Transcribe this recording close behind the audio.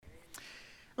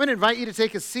I'm going to invite you to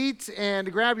take a seat and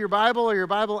to grab your Bible or your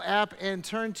Bible app and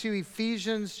turn to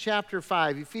Ephesians chapter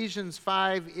 5. Ephesians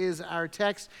 5 is our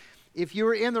text. If you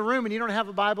are in the room and you don't have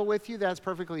a Bible with you, that's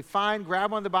perfectly fine. Grab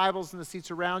one of the Bibles in the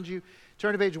seats around you.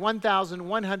 Turn to page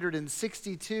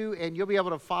 1162, and you'll be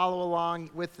able to follow along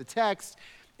with the text.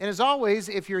 And as always,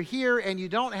 if you're here and you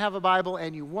don't have a Bible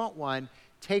and you want one,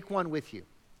 take one with you.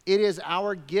 It is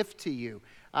our gift to you.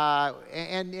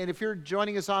 And if you're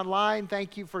joining us online,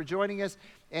 thank you for joining us.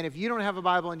 And if you don't have a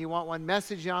Bible and you want one,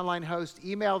 message the online host,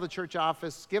 email the church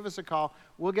office, give us a call.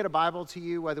 We'll get a Bible to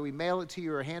you, whether we mail it to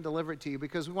you or hand deliver it to you,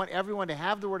 because we want everyone to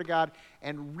have the Word of God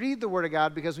and read the Word of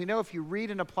God, because we know if you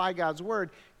read and apply God's Word,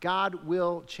 God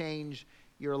will change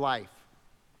your life.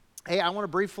 Hey, I want to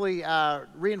briefly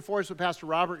reinforce what Pastor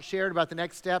Robert shared about the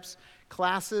Next Steps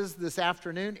classes this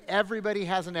afternoon. Everybody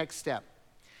has a next step.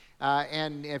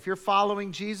 And if you're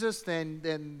following Jesus,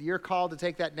 then you're called to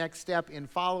take that next step in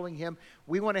following him.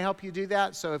 We want to help you do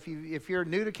that. So if you're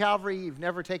new to Calvary, you've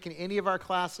never taken any of our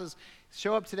classes,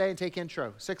 show up today and take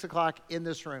intro, 6 o'clock in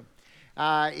this room.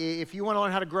 If you want to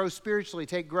learn how to grow spiritually,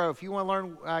 take grow. If you want to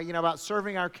learn about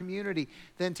serving our community,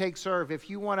 then take serve.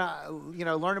 If you want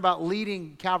to learn about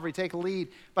leading Calvary, take a lead.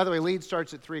 By the way, lead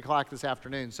starts at 3 o'clock this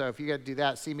afternoon. So if you got to do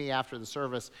that, see me after the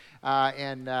service,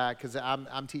 because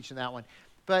I'm teaching that one.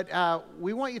 But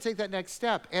we want you to take that next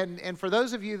step. And for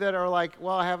those of you that are like,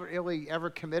 well, I haven't really ever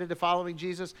committed to following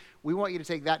Jesus, we want you to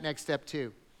take that next step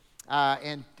too.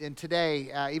 And today,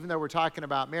 even though we're talking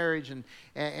about marriage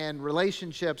and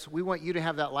relationships, we want you to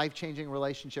have that life-changing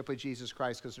relationship with Jesus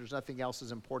Christ, because there's nothing else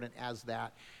as important as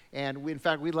that. And in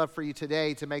fact, we'd love for you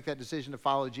today to make that decision to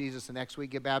follow Jesus, and next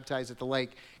week get baptized at the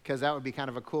lake, because that would be kind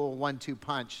of a cool 1-2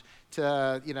 punch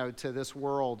to this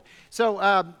world. So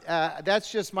that's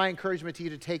just my encouragement to you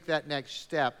to take that next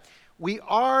step. We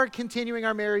are continuing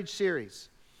our marriage series.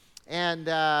 And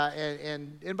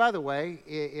by the way,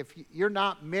 if you're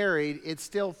not married, it's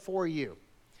still for you.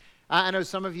 I know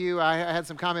some of you, I had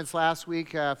some comments last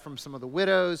week from some of the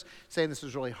widows saying this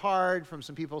was really hard, from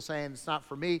some people saying it's not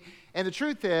for me. And the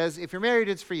truth is, if you're married,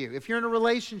 it's for you. If you're in a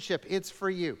relationship, it's for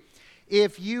you.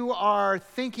 If you are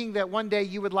thinking that one day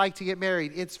you would like to get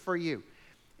married, it's for you.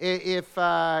 If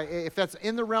that's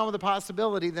in the realm of the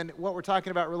possibility, then what we're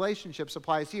talking about relationships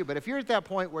applies to you. But if you're at that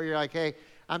point where you're like, hey,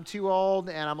 I'm too old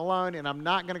and I'm alone and I'm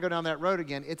not going to go down that road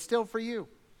again, it's still for you.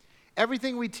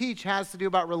 Everything we teach has to do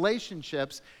about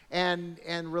relationships, and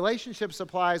relationships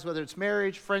applies whether it's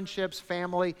marriage, friendships,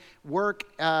 family, work.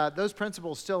 Those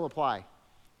principles still apply,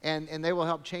 and they will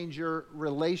help change your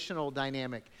relational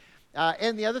dynamic.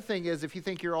 And the other thing is, if you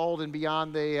think you're old and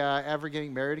beyond the ever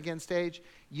getting married again stage,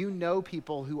 you know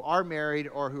people who are married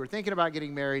or who are thinking about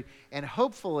getting married, and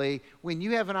hopefully when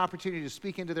you have an opportunity to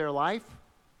speak into their life,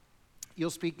 you'll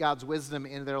speak God's wisdom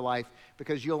into their life,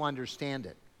 because you'll understand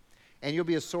it. And you'll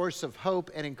be a source of hope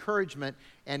and encouragement,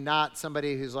 and not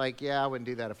somebody who's like, yeah, I wouldn't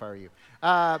do that if I were you.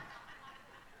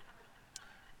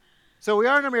 So we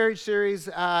are in a marriage series,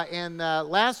 and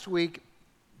last week,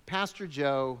 Pastor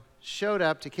Joe showed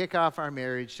up to kick off our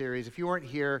marriage series. If you weren't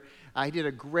here, he did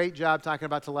a great job talking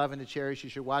about to love and to cherish.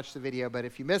 You should watch the video, but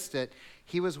if you missed it,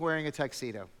 he was wearing a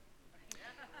tuxedo.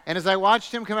 And as I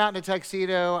watched him come out in a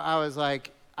tuxedo, I was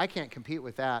like, I can't compete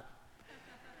with that.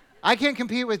 I can't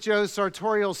compete with Joe's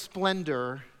sartorial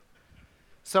splendor,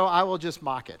 so I will just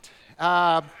mock it.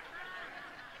 And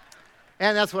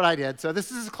that's what I did. So this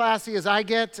is as classy as I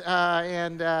get,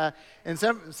 and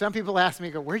some people ask me,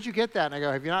 go, where'd you get that? And I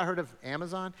go, have you not heard of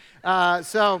Amazon?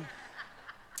 So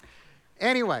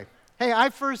anyway, hey, I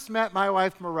first met my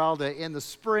wife, Merelda, in the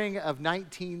spring of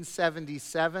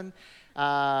 1977.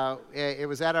 It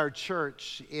was at our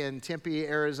church in Tempe,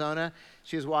 Arizona.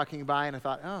 She was walking by, and I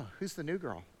thought, oh, who's the new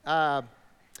girl?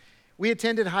 We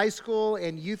attended high school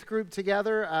and youth group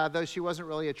together, though she wasn't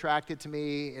really attracted to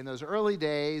me in those early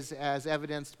days, as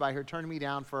evidenced by her turning me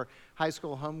down for high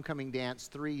school homecoming dance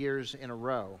 3 years in a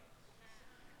row.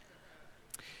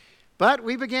 But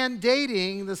we began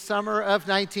dating the summer of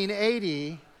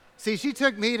 1980. See, she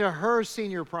took me to her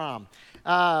senior prom.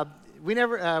 We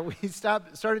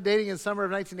started dating in the summer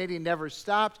of 1980 and never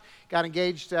stopped. Got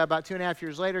engaged about 2.5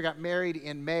 years later, got married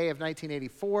in May of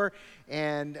 1984,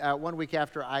 and 1 week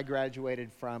after I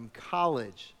graduated from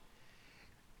college.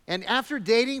 And after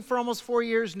dating for almost 4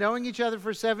 years, knowing each other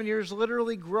for 7 years,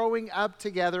 literally growing up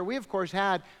together, we of course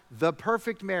had the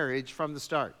perfect marriage from the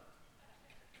start.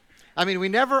 I mean, we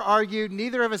never argued,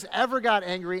 neither of us ever got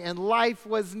angry, and life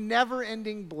was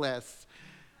never-ending bliss.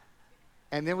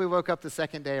 And then we woke up the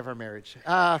second day of our marriage.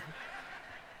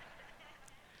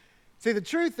 See, the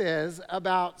truth is,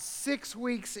 about 6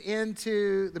 weeks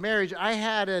into the marriage, I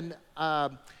had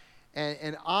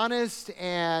an honest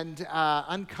and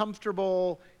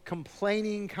uncomfortable,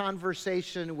 complaining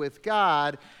conversation with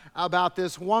God about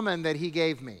this woman that he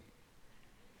gave me.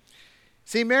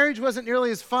 See, marriage wasn't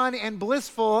nearly as fun and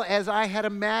blissful as I had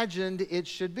imagined it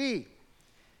should be.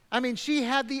 I mean, she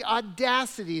had the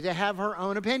audacity to have her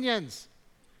own opinions.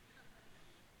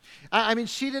 I mean,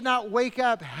 she did not wake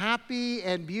up happy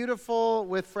and beautiful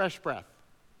with fresh breath.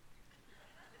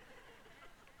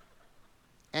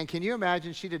 And can you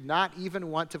imagine, she did not even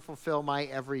want to fulfill my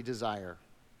every desire.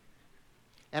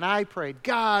 And I prayed,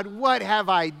 God, what have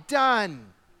I done?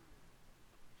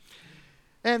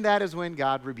 And that is when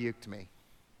God rebuked me.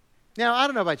 Now, I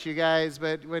don't know about you guys,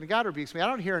 but when God rebukes me, I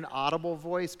don't hear an audible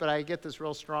voice, but I get this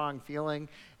real strong feeling.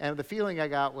 And the feeling I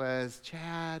got was,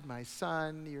 Chad, my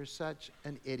son, you're such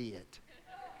an idiot.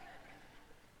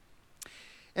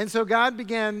 And so God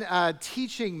began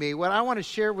teaching me what I want to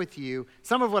share with you,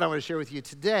 some of what I want to share with you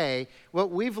today,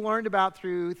 what we've learned about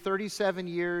through 37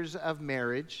 years of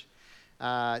marriage,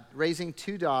 raising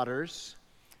 2 daughters,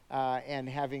 and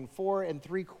having 4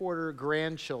 3/4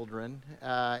 grandchildren,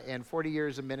 and 40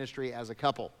 years of ministry as a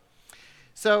couple.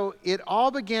 So it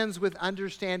all begins with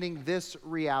understanding this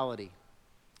reality.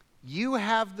 You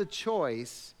have the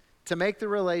choice to make the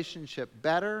relationship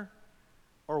better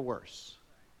or worse.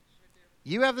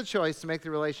 You have the choice to make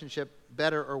the relationship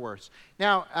better or worse.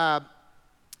 Now,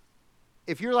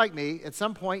 if you're like me, at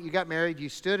some point you got married, you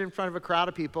stood in front of a crowd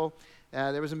of people.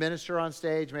 There was a minister on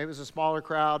stage. Maybe it was a smaller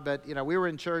crowd, but we were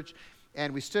in church,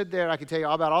 and we stood there. I could tell you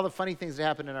all about all the funny things that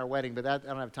happened in our wedding, but I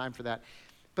don't have time for that.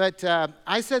 But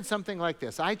I said something like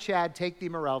this: I, Chad, take thee,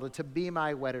 Merelda, to be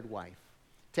my wedded wife,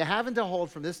 to have and to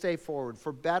hold from this day forward,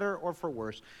 for better or for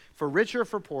worse, for richer or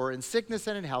for poorer, in sickness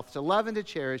and in health, to love and to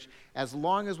cherish as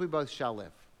long as we both shall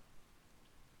live.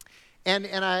 And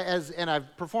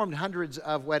I've performed hundreds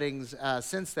of weddings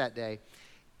since that day.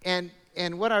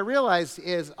 And what I realized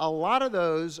is a lot of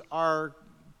those are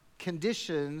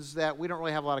conditions that we don't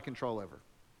really have a lot of control over.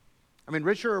 I mean,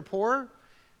 richer or poorer,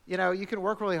 you can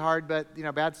work really hard, but,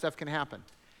 bad stuff can happen.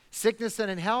 Sickness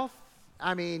and in health,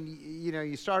 I mean,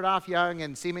 you start off young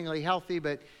and seemingly healthy,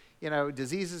 but,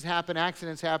 diseases happen,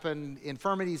 accidents happen,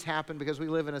 infirmities happen because we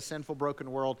live in a sinful,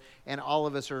 broken world, and all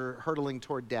of us are hurtling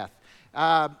toward death.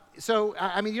 So,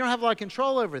 I mean, you don't have a lot of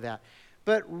control over that.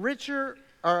 But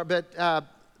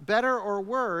better or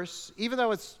worse, even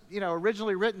though it's,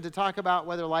 originally written to talk about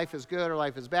whether life is good or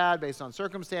life is bad based on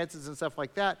circumstances and stuff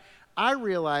like that, I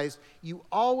realized you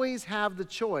always have the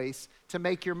choice to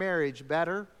make your marriage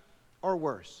better or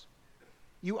worse.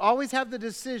 You always have the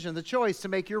decision, the choice to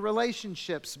make your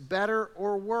relationships better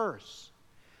or worse.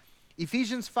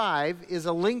 Ephesians 5 is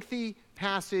a lengthy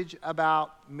passage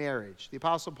about marriage. The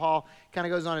Apostle Paul kind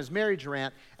of goes on his marriage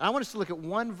rant, and I want us to look at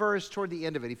one verse toward the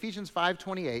end of it, Ephesians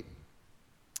 5:28,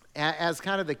 as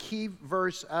kind of the key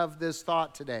verse of this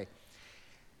thought today.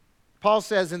 Paul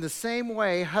says, in the same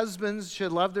way, husbands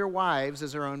should love their wives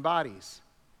as their own bodies.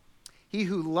 He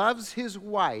who loves his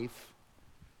wife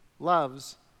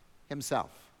loves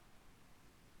himself.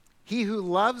 He who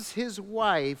loves his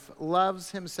wife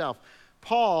loves himself.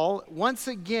 Paul, once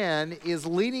again, is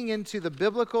leading into the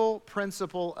biblical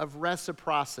principle of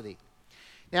reciprocity.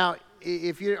 Now,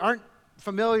 if you aren't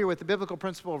familiar with the biblical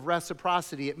principle of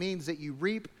reciprocity, it means that you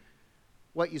reap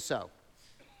what you sow.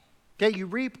 Okay, you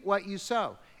reap what you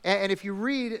sow. And if you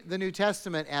read the New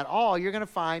Testament at all, you're going to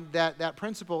find that that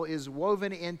principle is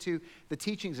woven into the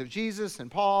teachings of Jesus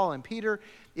and Paul and Peter.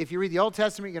 If you read the Old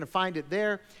Testament, you're going to find it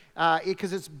there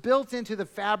because it's built into the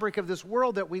fabric of this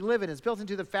world that we live in. It's built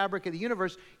into the fabric of the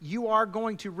universe. You are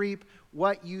going to reap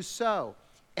what you sow.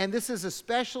 And this is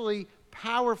especially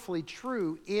powerfully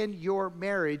true in your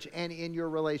marriage and in your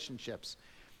relationships.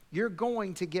 You're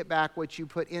going to get back what you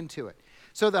put into it.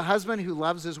 So the husband who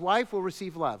loves his wife will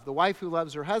receive love. The wife who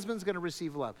loves her husband is going to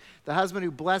receive love. The husband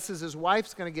who blesses his wife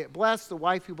is going to get blessed. The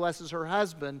wife who blesses her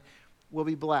husband will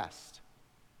be blessed.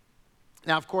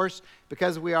 Now, of course,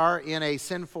 because we are in a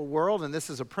sinful world, and this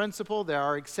is a principle, there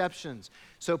are exceptions.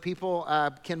 So people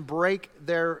can break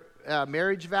their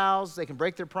marriage vows, they can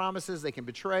break their promises, they can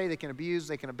betray, they can abuse,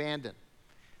 they can abandon.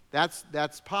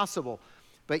 That's possible.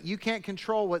 But you can't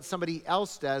control what somebody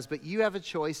else does, but you have a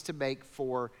choice to make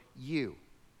for you.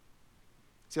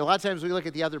 See, a lot of times we look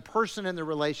at the other person in the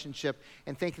relationship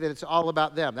and think that it's all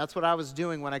about them. That's what I was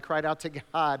doing when I cried out to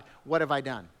God, what have I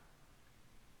done?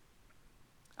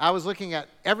 I was looking at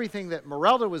everything that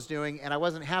Merelda was doing, and I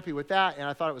wasn't happy with that, and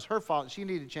I thought it was her fault, and she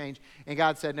needed to change. And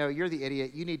God said, no, you're the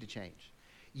idiot. You need to change.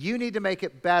 You need to make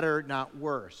it better, not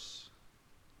worse.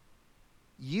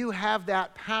 You have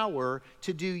that power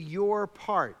to do your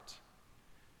part.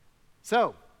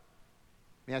 So,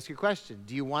 me ask you a question.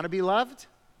 Do you want to be loved?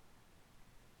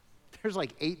 There's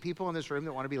like 8 people in this room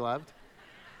that want to be loved.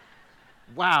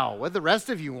 Wow, what do the rest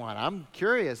of you want? I'm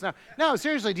curious. No,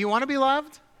 seriously, do you want to be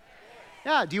loved?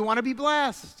 Yeah, do you want to be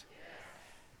blessed?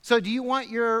 So do you want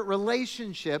your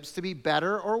relationships to be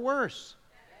better or worse?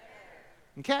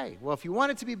 Okay, well, if you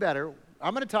want it to be better,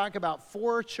 I'm going to talk about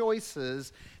 4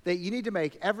 choices that you need to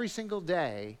make every single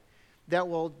day that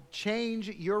will change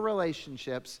your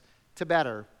relationships to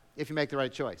better if you make the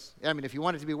right choice. I mean, if you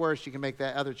want it to be worse, you can make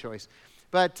that other choice.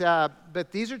 But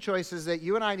these are choices that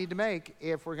you and I need to make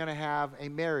if we're going to have a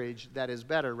marriage that is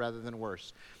better rather than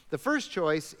worse. The first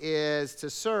choice is to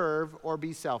serve or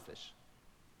be selfish.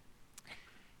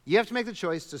 You have to make the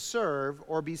choice to serve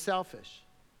or be selfish.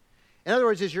 In other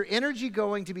words, is your energy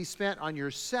going to be spent on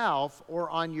yourself or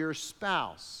on your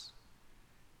spouse?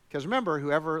 Because remember,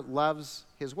 whoever loves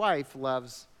his wife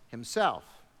loves himself.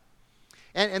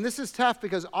 And this is tough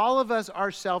because all of us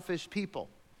are selfish people.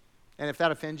 And if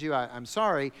that offends you, I'm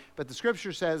sorry, but the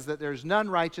Scripture says that there's none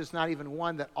righteous, not even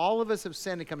one, that all of us have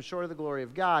sinned and come short of the glory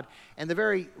of God. And the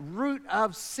very root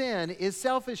of sin is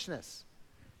selfishness.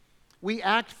 We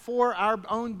act for our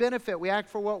own benefit. We act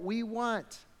for what we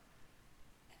want.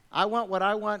 I want what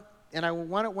I want, and I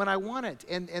want it when I want it.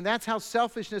 And that's how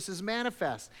selfishness is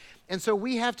manifest. And so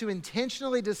we have to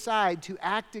intentionally decide to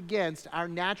act against our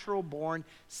natural-born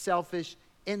selfish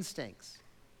instincts.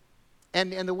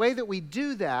 And the way that we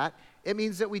do that, it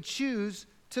means that we choose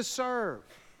to serve.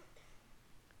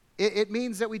 It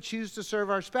means that we choose to serve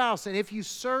our spouse. And if you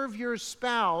serve your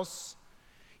spouse,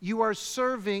 you are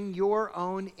serving your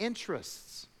own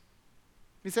interests.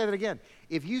 Let me say that again.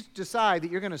 If you decide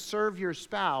that you're going to serve your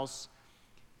spouse,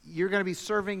 you're going to be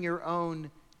serving your own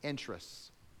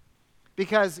interests.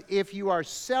 Because if you are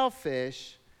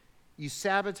selfish, you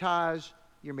sabotage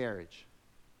your marriage.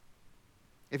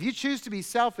 If you choose to be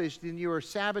selfish, then you are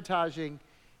sabotaging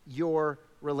your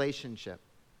relationship.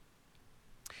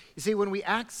 You see, when we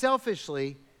act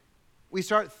selfishly, we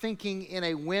start thinking in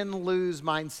a win-lose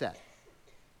mindset.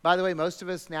 By the way, most of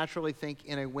us naturally think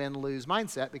in a win-lose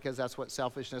mindset because that's what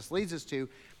selfishness leads us to.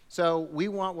 So we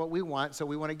want what we want, so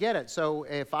we want to get it. So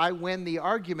if I win the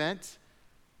argument,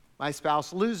 my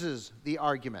spouse loses the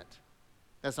argument.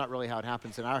 That's not really how it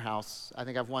happens in our house. I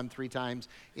think I've won 3 times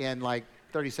in like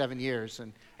 37 years,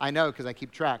 and I know because I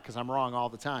keep track because I'm wrong all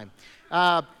the time.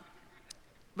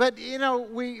 But, you know,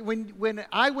 when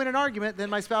I win an argument,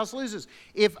 then my spouse loses.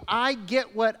 If I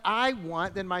get what I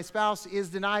want, then my spouse is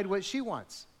denied what she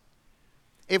wants.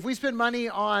 If we spend money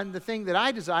on the thing that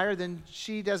I desire, then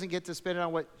she doesn't get to spend it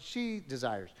on what she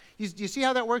desires. You see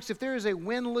how that works? If there is a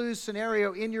win-lose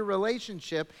scenario in your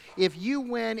relationship, if you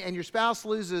win and your spouse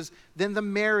loses, then the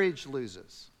marriage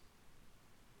loses.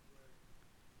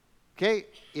 Okay?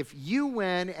 If you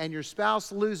win and your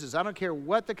spouse loses, I don't care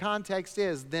what the context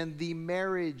is, then the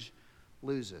marriage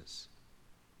loses.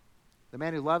 The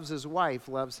man who loves his wife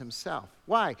loves himself.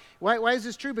 Why? Why is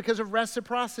this true? Because of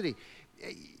reciprocity.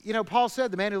 You know, Paul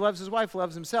said the man who loves his wife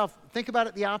loves himself. Think about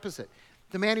it the opposite.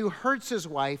 The man who hurts his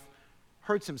wife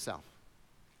hurts himself.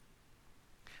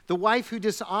 The wife who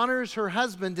dishonors her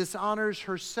husband dishonors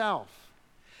herself.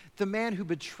 The man who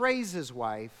betrays his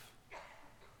wife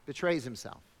betrays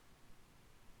himself.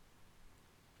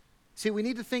 See, we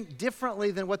need to think differently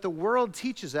than what the world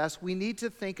teaches us. We need to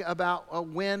think about a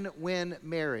win-win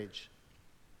marriage.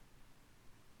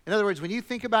 In other words, when you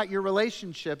think about your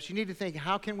relationships, you need to think,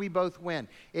 how can we both win?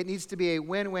 It needs to be a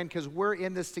win-win because we're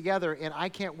in this together, and I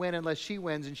can't win unless she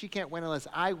wins, and she can't win unless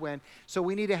I win. So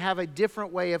we need to have a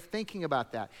different way of thinking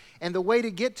about that. And the way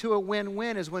to get to a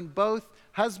win-win is when both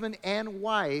husband and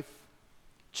wife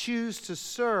choose to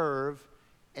serve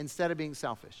instead of being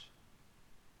selfish.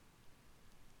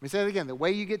 Let me say it again. The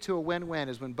way you get to a win-win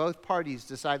is when both parties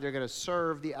decide they're going to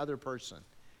serve the other person.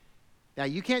 Now,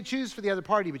 you can't choose for the other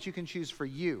party, but you can choose for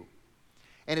you.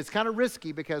 And it's kind of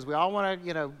risky because we all want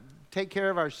to, take care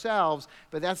of ourselves,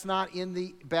 but that's not in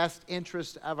the best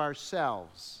interest of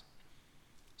ourselves.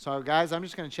 So, guys, I'm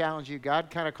just going to challenge you.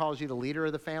 God kind of calls you the leader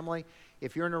of the family.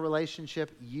 If you're in a relationship,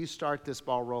 you start this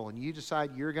ball rolling. You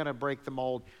decide you're going to break the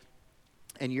mold,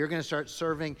 and you're going to start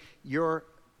serving your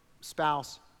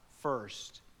spouse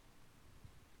first.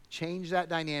 Change that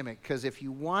dynamic, because if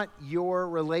you want your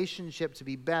relationship to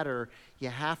be better, you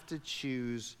have to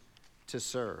choose to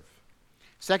serve.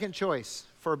 Second choice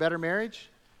for a better marriage,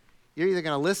 you're either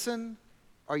going to listen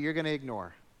or you're going to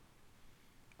ignore.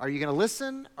 Are you going to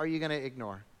listen or are you going to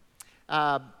ignore?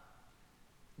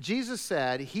 Jesus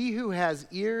said, "He who has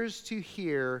ears to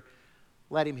hear,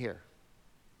 let him hear."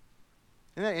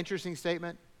 Isn't that an interesting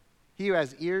statement? He who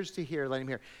has ears to hear, let him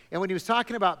hear. And when he was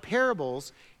talking about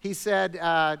parables, he said,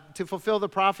 to fulfill the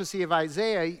prophecy of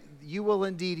Isaiah, you will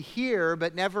indeed hear,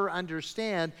 but never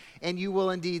understand, and you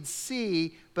will indeed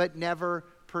see, but never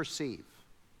perceive.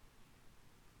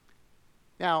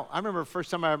 Now, I remember the first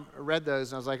time I read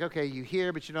those, and I was like, okay, you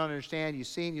hear, but you don't understand. You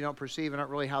see, and you don't perceive, and don't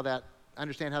really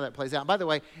understand how that plays out. And by the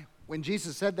way, when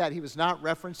Jesus said that, he was not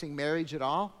referencing marriage at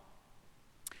all.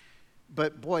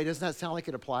 But boy, doesn't that sound like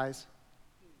it applies?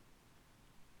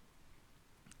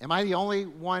 Am I the only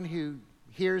one who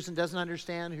hears and doesn't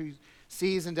understand, who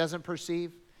sees and doesn't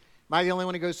perceive? Am I the only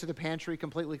one who goes to the pantry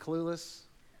completely clueless?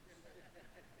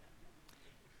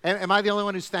 Am I the only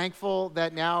one who's thankful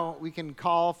that now we can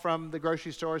call from the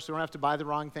grocery store so we don't have to buy the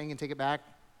wrong thing and take it back?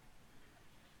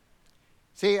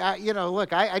 See,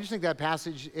 look, I just think that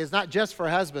passage is not just for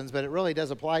husbands, but it really does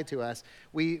apply to us.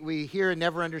 We hear and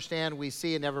never understand, we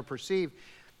see and never perceive.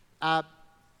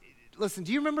 Listen,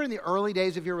 do you remember in the early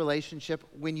days of your relationship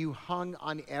when you hung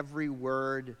on every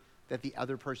word that the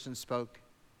other person spoke?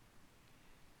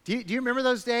 Do you remember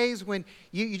those days when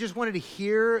you just wanted to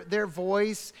hear their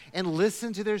voice and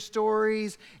listen to their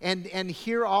stories and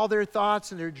hear all their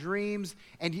thoughts and their dreams?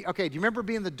 And do you remember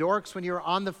being the dorks when you were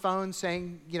on the phone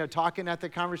saying, talking at the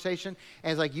conversation?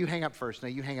 And it's like, you hang up first. No,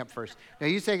 you hang up first. No,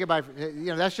 you say goodbye.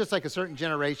 That's just like a certain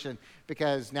generation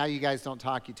because now you guys don't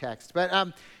talk, you text.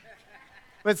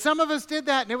 But some of us did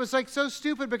that, and it was like so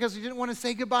stupid because we didn't want to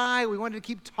say goodbye. We wanted to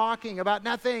keep talking about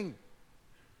nothing.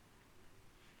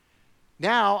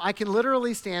 Now, I can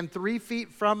literally stand 3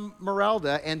 feet from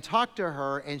Merelda and talk to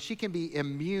her, and she can be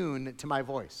immune to my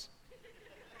voice.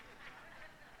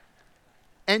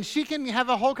 And she can have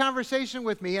a whole conversation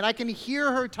with me, and I can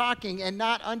hear her talking and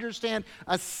not understand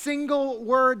a single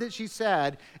word that she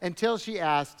said until she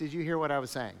asked, did you hear what I was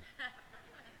saying?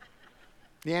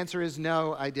 The answer is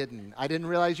no, I didn't. I didn't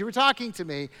realize you were talking to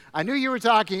me. I knew you were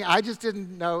talking. I just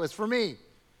didn't know it was for me.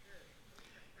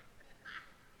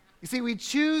 You see, we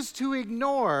choose to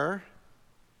ignore,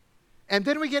 and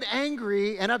then we get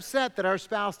angry and upset that our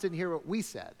spouse didn't hear what we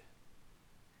said.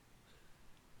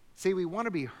 See, we want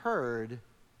to be heard,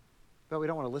 but we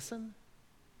don't want to listen.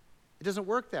 It doesn't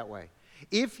work that way.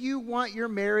 If you want your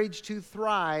marriage to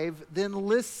thrive, then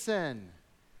listen.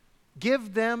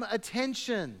 Give them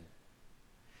attention.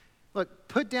 Look,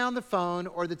 put down the phone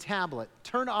or the tablet.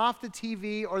 Turn off the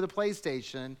TV or the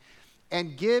PlayStation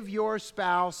and give your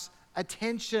spouse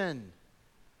attention.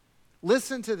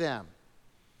 Listen to them.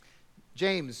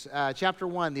 James chapter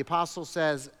 1, the apostle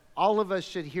says, all of us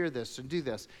should hear this and do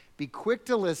this. Be quick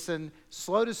to listen,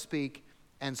 slow to speak,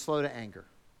 and slow to anger.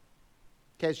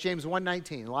 Okay, it's James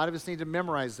 1:19. A lot of us need to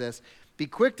memorize this. Be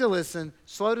quick to listen,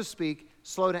 slow to speak,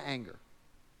 slow to anger.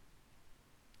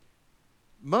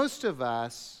 Most of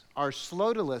us are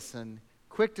slow to listen,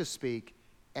 quick to speak,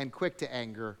 and quick to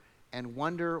anger, and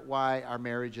wonder why our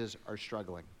marriages are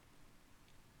struggling.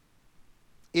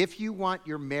 If you want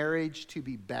your marriage to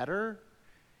be better,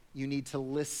 you need to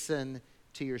listen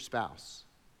to your spouse.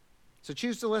 So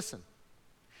choose to listen.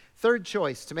 Third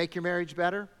choice to make your marriage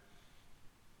better,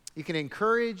 you can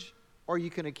encourage or you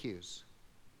can accuse.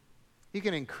 You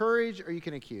can encourage or you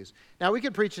can accuse. Now, we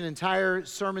could preach an entire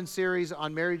sermon series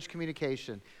on marriage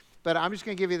communication, but I'm just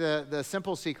going to give you the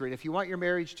simple secret. If you want your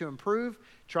marriage to improve,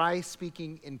 try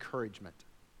speaking encouragement.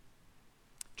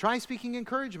 Try speaking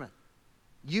encouragement.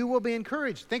 You will be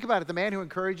encouraged. Think about it. The man who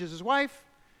encourages his wife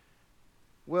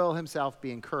will himself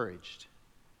be encouraged.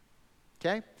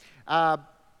 Okay?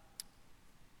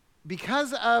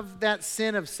 Because of that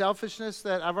sin of selfishness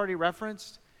that I've already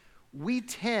referenced, we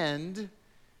tend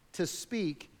to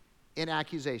speak in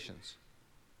accusations.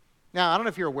 Now, I don't know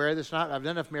if you're aware of this or not. I've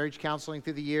done enough marriage counseling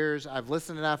through the years. I've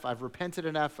listened enough. I've repented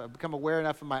enough. I've become aware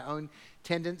enough of my own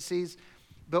tendencies.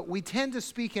 But we tend to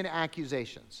speak in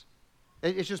accusations.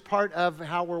 It's just part of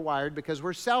how we're wired because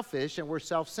we're selfish and we're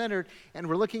self-centered and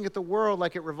we're looking at the world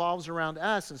like it revolves around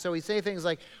us. And so we say things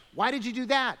like, why did you do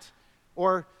that?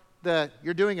 Or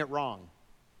you're doing it wrong.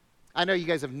 I know you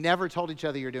guys have never told each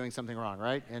other you're doing something wrong,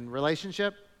 right? In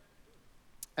relationship.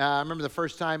 I remember the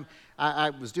first time I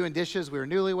was doing dishes. We were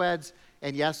newlyweds.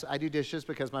 And yes, I do dishes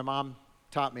because my mom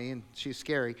taught me and she's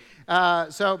scary.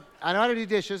 So I know how to do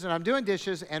dishes and I'm doing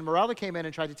dishes and Merelda came in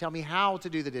and tried to tell me how to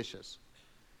do the dishes.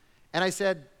 And I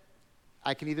said,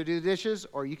 I can either do the dishes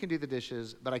or you can do the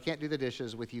dishes, but I can't do the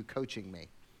dishes with you coaching me.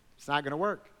 It's not going to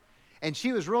work. And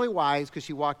she was really wise because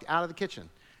she walked out of the kitchen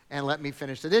and let me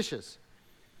finish the dishes.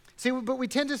 See, but we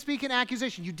tend to speak in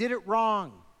accusation. You did it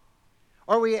wrong.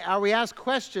 Or we ask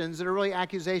questions that are really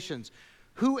accusations.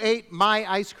 Who ate my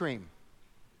ice cream?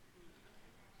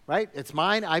 Right? It's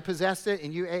mine. I possessed it,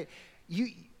 and you ate.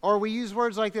 Or we use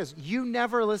words like this: you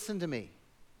never listen to me.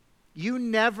 You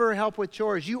never help with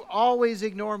chores. You always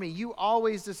ignore me. You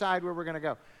always decide where we're going to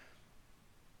go.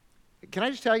 Can I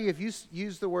just tell you, if you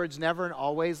use the words never and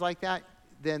always like that,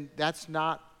 then that's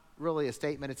not really a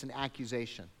statement, it's an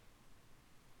accusation.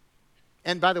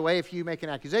 And by the way, if you make an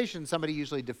accusation, somebody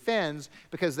usually defends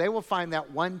because they will find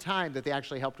that one time that they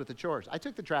actually helped with the chores. I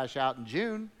took the trash out in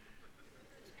June.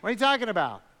 What are you talking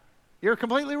about? You're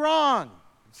completely wrong.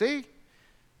 See?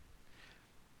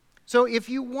 So if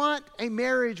you want a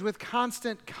marriage with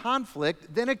constant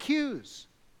conflict, then accuse.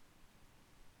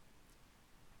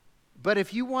 But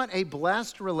if you want a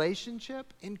blessed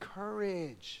relationship,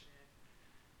 encourage.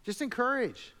 Just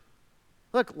encourage.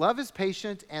 Look, love is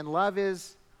patient and love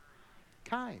is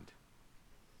kind.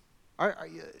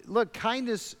 Look,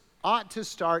 kindness ought to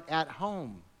start at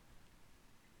home.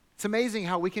 It's amazing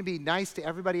how we can be nice to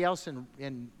everybody else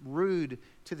and rude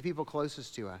to the people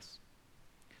closest to us.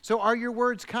 So are your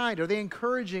words kind? Are they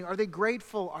encouraging? Are they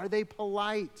grateful? Are they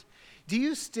polite? Do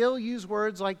you still use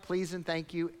words like please and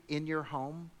thank you in your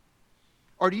home?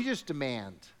 Or do you just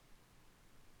demand?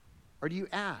 Or do you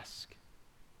ask?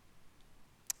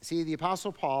 See, the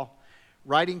Apostle Paul,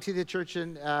 writing to the church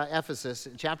in Ephesus,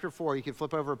 in chapter 4, you can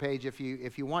flip over a page if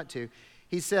you want to,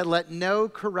 he said, let no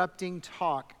corrupting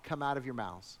talk come out of your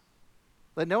mouths.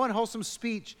 Let no unwholesome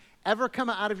speech ever come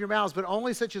out of your mouths, but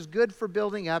only such as good for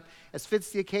building up, as fits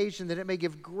the occasion, that it may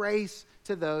give grace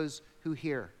to those who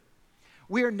hear.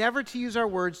 We are never to use our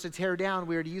words to tear down.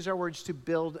 We are to use our words to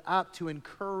build up, to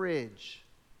encourage.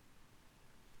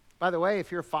 By the way,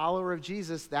 if you're a follower of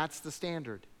Jesus, that's the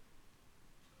standard.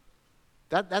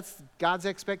 That's God's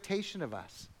expectation of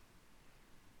us.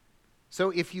 So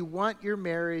if you want your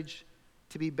marriage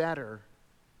to be better,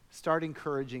 start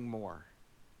encouraging more.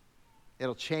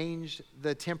 It'll change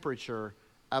the temperature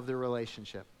of the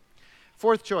relationship.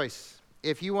 Fourth choice,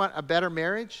 if you want a better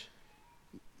marriage,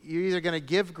 you're either going to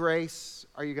give grace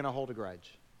or you're going to hold a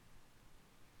grudge.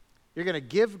 You're going to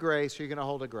give grace or you're going to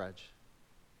hold a grudge.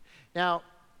 Now,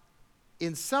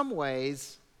 in some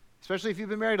ways, especially if you've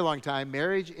been married a long time,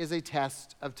 marriage is a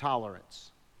test of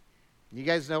tolerance. You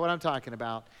guys know what I'm talking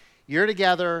about. You're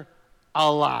together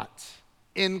a lot,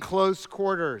 in close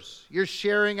quarters. You're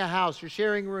sharing a house, you're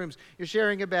sharing rooms, you're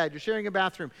sharing a bed, you're sharing a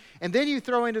bathroom. And then you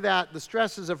throw into that the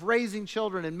stresses of raising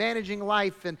children and managing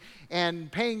life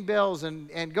and paying bills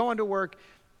and going to work.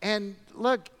 And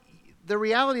look, the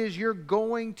reality is you're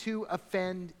going to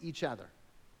offend each other.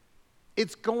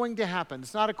 It's going to happen.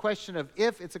 It's not a question of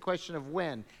if, it's a question of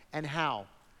when and how.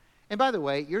 And by the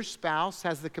way, your spouse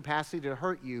has the capacity to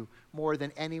hurt you more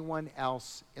than anyone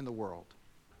else in the world.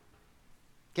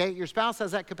 Okay, your spouse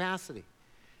has that capacity.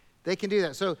 They can do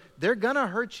that. So they're going to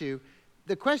hurt you.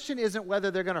 The question isn't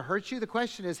whether they're going to hurt you. The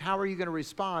question is, how are you going to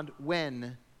respond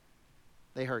when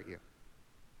they hurt you?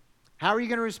 How are you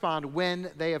going to respond when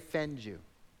they offend you?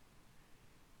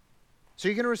 So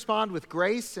you're going to respond with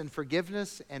grace and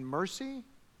forgiveness and mercy?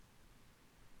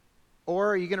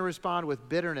 Or are you going to respond with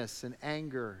bitterness and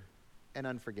anger and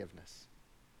unforgiveness?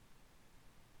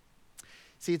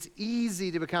 See, it's easy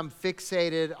to become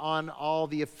fixated on all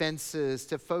the offenses,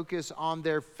 to focus on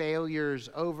their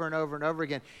failures over and over and over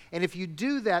again. And if you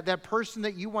do that, that person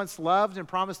that you once loved and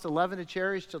promised to love and to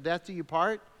cherish till death do you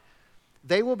part,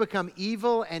 they will become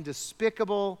evil and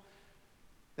despicable.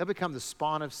 They'll become the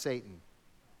spawn of Satan.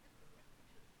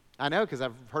 I know, because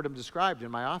I've heard them described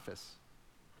in my office.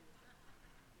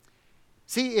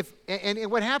 See, and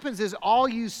what happens is all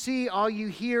you see, all you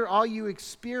hear, all you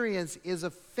experience is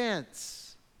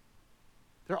offense.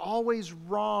 They're always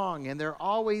wrong and they're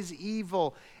always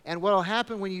evil. And what will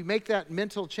happen when you make that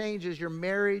mental change is your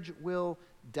marriage will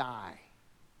die.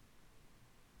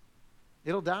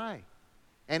 It'll die.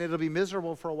 And it'll be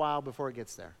miserable for a while before it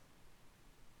gets there.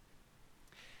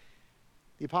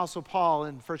 The Apostle Paul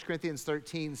in 1 Corinthians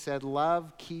 13 said,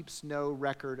 love keeps no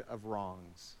record of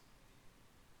wrongs.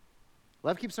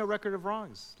 Love keeps no record of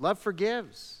wrongs. Love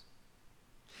forgives.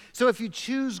 So if you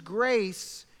choose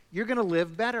grace, you're going to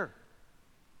live better.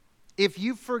 If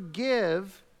you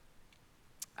forgive,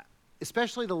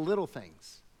 especially the little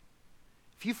things,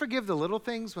 if you forgive the little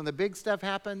things, when the big stuff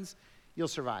happens, you'll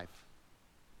survive.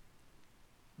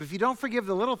 But if you don't forgive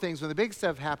the little things, when the big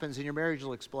stuff happens, then your marriage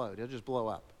will explode. It'll just blow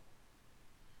up.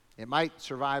 It might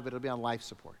survive, but it'll be on life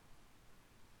support.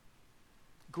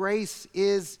 Grace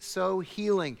is so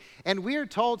healing. And we are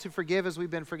told to forgive as we've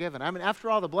been forgiven. I mean, after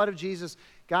all, the blood of Jesus,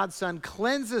 God's Son,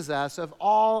 cleanses us of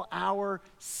all our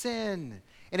sin.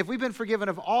 And if we've been forgiven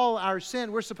of all our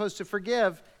sin, we're supposed to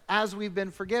forgive as we've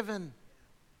been forgiven.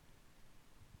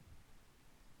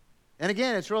 And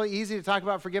again, it's really easy to talk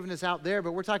about forgiveness out there,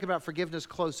 but we're talking about forgiveness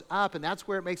close up, and that's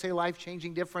where it makes a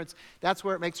life-changing difference. That's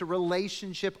where it makes a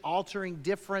relationship-altering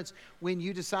difference when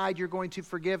you decide you're going to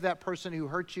forgive that person who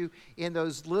hurt you in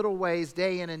those little ways,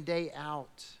 day in and day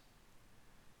out.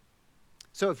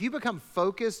 So if you become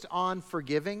focused on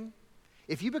forgiving,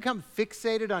 if you become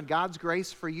fixated on God's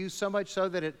grace for you so much so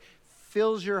that it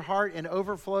fills your heart and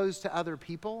overflows to other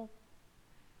people,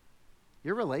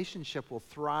 your relationship will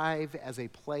thrive as a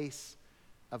place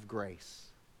of grace.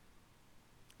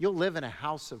 You'll live in a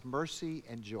house of mercy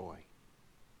and joy.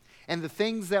 And the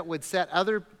things that would set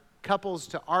other couples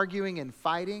to arguing and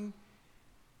fighting,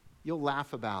 you'll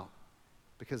laugh about,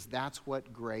 because that's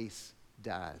what grace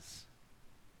does.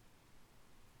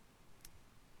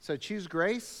 So choose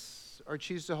grace or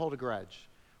choose to hold a grudge.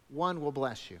 One will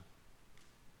bless you.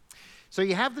 So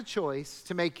you have the choice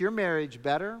to make your marriage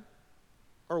better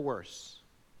or worse.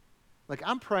 Like,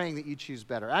 I'm praying that you choose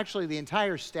better. Actually, the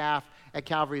entire staff at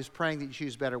Calvary is praying that you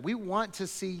choose better. We want to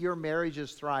see your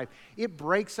marriages thrive. It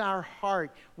breaks our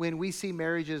heart when we see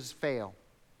marriages fail.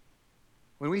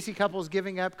 When we see couples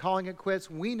giving up, calling it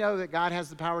quits, we know that God has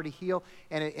the power to heal,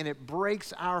 and it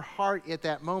breaks our heart at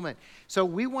that moment. So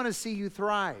we want to see you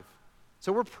thrive.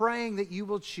 So we're praying that you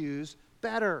will choose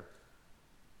better.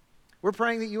 We're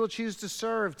praying that you will choose to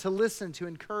serve, to listen, to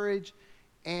encourage,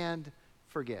 and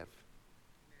forgive.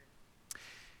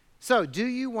 So, do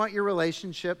you want your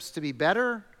relationships to be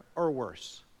better or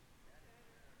worse?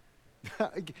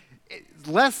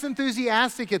 Less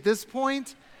enthusiastic at this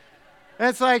point.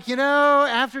 It's like,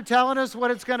 after telling us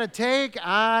what it's going to take,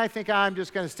 I think I'm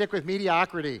just going to stick with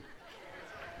mediocrity.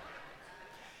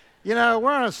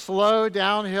 We're on a slow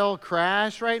downhill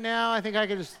crash right now. I think I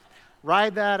can just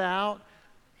ride that out.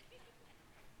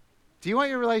 Do you want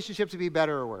your relationship to be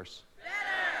better or worse?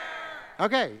 Better!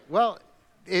 Okay, well,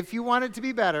 if you want it to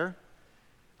be better,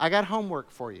 I got homework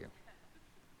for you.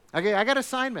 Okay, I got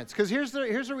assignments, because here's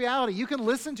the reality. You can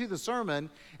listen to the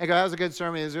sermon and go, that was a good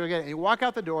sermon, and you walk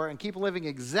out the door and keep living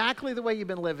exactly the way you've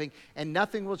been living, and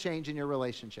nothing will change in your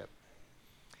relationship.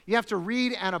 You have to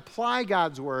read and apply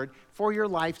God's word for your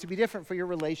life to be different, for your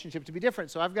relationship to be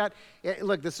different. So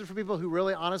look, this is for people who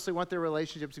really honestly want their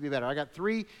relationship to be better. I got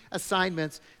 3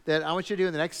 assignments that I want you to do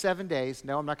in the next 7 days.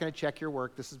 No, I'm not going to check your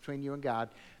work. This is between you and God.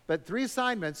 But 3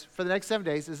 assignments for the next 7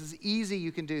 days. This is easy.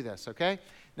 You can do this, okay?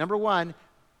 Number 1,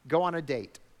 go on a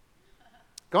date.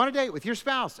 Go on a date with your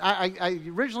spouse. I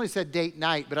originally said date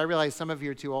night, but I realized some of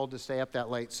you are too old to stay up that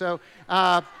late. So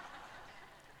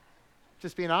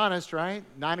just being honest, right?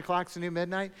 9 o'clock's the new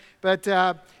midnight. But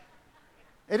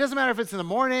it doesn't matter if it's in the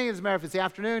morning. It doesn't matter if it's the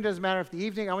afternoon. It doesn't matter if the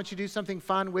evening. I want you to do something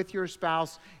fun with your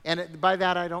spouse. And by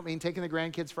that, I don't mean taking the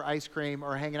grandkids for ice cream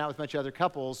or hanging out with a bunch of other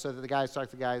couples so that the guys talk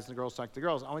to the guys and the girls talk to the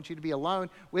girls. I want you to be alone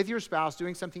with your spouse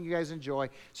doing something you guys enjoy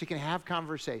so you can have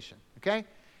conversation, okay?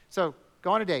 So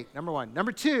go on a date, number 1.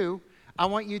 Number 2, I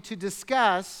want you to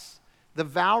discuss the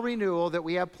vow renewal that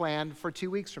we have planned for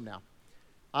 2 weeks from now.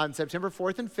 On September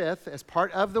 4th and 5th, as part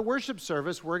of the worship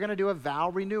service, we're going to do a vow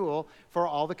renewal for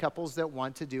all the couples that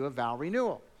want to do a vow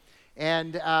renewal.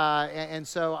 And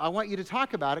so I want you to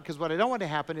talk about it, because what I don't want to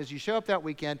happen is you show up that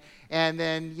weekend and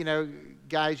then,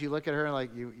 guys, you look at her and like,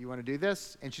 you want to do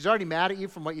this? And she's already mad at you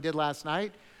from what you did last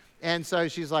night. And so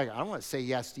she's like, I don't want to say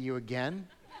yes to you again.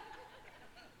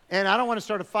 And I don't want to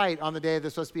start a fight on the day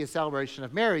that's supposed to be a celebration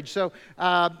of marriage. So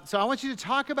I want you to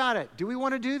talk about it. Do we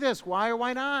want to do this? Why or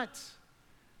why not?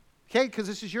 Okay, because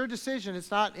this is your decision.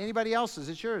 It's not anybody else's.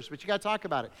 It's yours, but you got to talk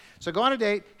about it. So go on a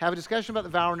date, have a discussion about the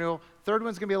vow renewal. Third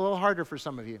one's going to be a little harder for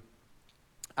some of you.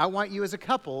 I want you as a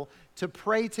couple to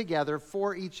pray together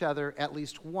for each other at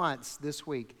least once this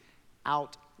week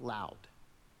out loud,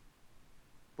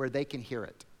 where they can hear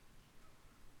it.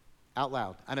 Out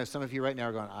loud. I know some of you right now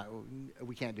are going,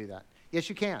 we can't do that. Yes,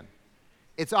 you can.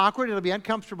 It's awkward. It'll be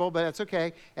uncomfortable, but that's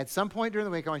okay. At some point during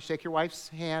the week, I want you to take your wife's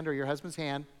hand or your husband's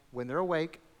hand when they're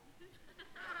awake.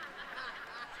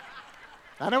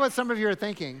 I know what some of you are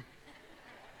thinking.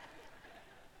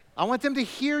 I want them to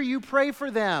hear you pray for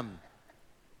them.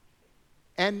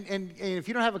 And if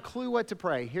you don't have a clue what to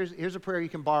pray, here's a prayer. You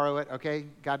can borrow it, okay?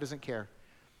 God doesn't care.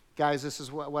 Guys, this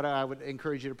is what I would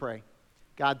encourage you to pray.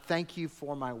 God, thank you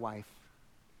for my wife.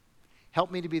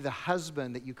 Help me to be the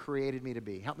husband that you created me to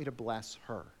be. Help me to bless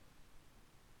her.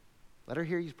 Let her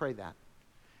hear you pray that.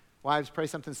 Wives, pray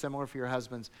something similar for your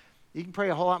husbands. You can pray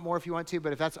a whole lot more if you want to,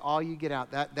 but if that's all you get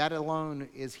out, that alone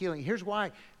is healing. Here's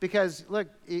why. Because, look,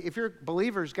 if you're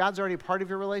believers, God's already a part of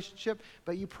your relationship,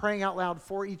 but you praying out loud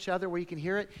for each other where you can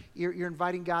hear it, you're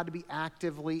inviting God to be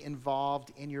actively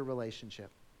involved in your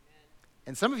relationship. Amen.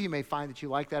 And some of you may find that you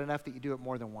like that enough that you do it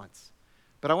more than once.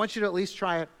 But I want you to at least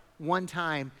try it one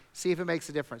time, see if it makes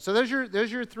a difference. So those are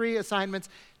your 3 assignments.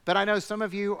 But I know some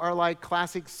of you are like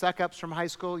classic suck-ups from high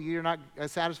school. You're not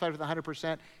satisfied with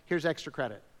 100%. Here's extra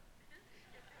credit.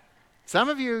 Some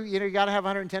of you, you got to have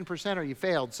 110% or you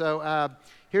failed. So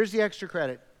here's the extra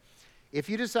credit. If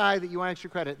you decide that you want extra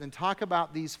credit, then talk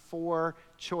about these 4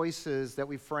 choices that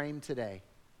we framed today.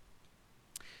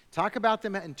 Talk about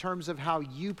them in terms of how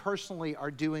you personally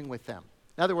are doing with them.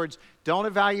 In other words, don't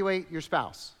evaluate your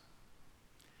spouse.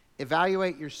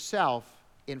 Evaluate yourself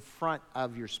in front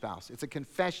of your spouse. It's a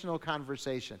confessional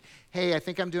conversation. Hey, I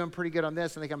think I'm doing pretty good on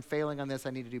this. I think I'm failing on this.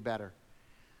 I need to do better.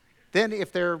 Then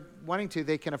if they're wanting to,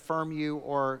 they can affirm you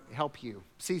or help you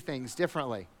see things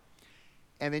differently.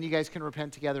 And then you guys can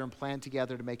repent together and plan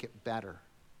together to make it better.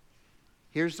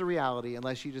 Here's the reality.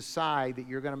 Unless you decide that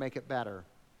you're going to make it better,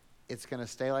 it's going to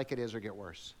stay like it is or get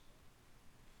worse.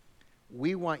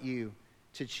 We want you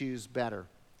to choose better.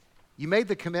 You made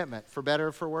the commitment for better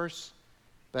or for worse,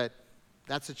 but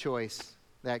that's a choice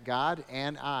that God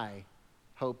and I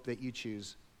hope that you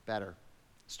choose better,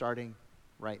 starting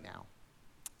right now.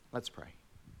 Let's pray.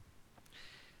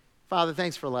 Father,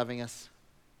 thanks for loving us.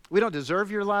 We don't deserve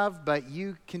your love, but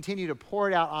you continue to pour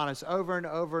it out on us over and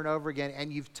over and over again,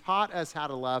 and you've taught us how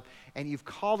to love, and you've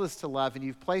called us to love, and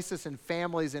you've placed us in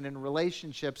families and in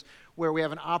relationships where we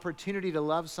have an opportunity to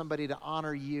love somebody, to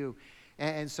honor you.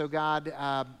 And so, God,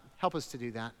 help us to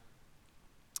do that.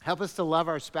 Help us to love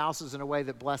our spouses in a way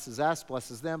that blesses us,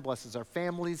 blesses them, blesses our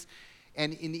families,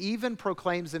 and even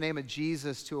proclaims the name of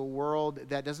Jesus to a world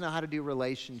that doesn't know how to do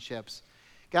relationships.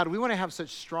 God, we want to have such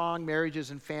strong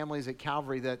marriages and families at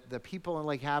Calvary that the people in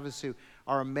Lake Havasu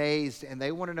are amazed and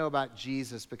they want to know about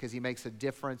Jesus because he makes a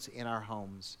difference in our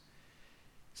homes.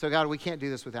 So God, we can't do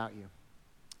this without you.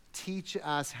 Teach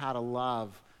us how to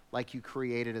love like you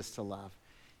created us to love.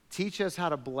 Teach us how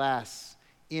to bless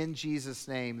in Jesus'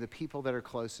 name the people that are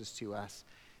closest to us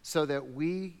so that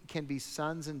we can be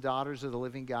sons and daughters of the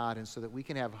living God and so that we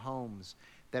can have homes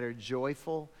that are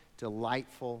joyful,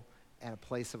 delightful, and a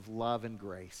place of love and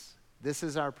grace. This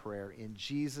is our prayer. In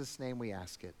Jesus' name we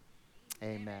ask it.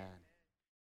 Amen.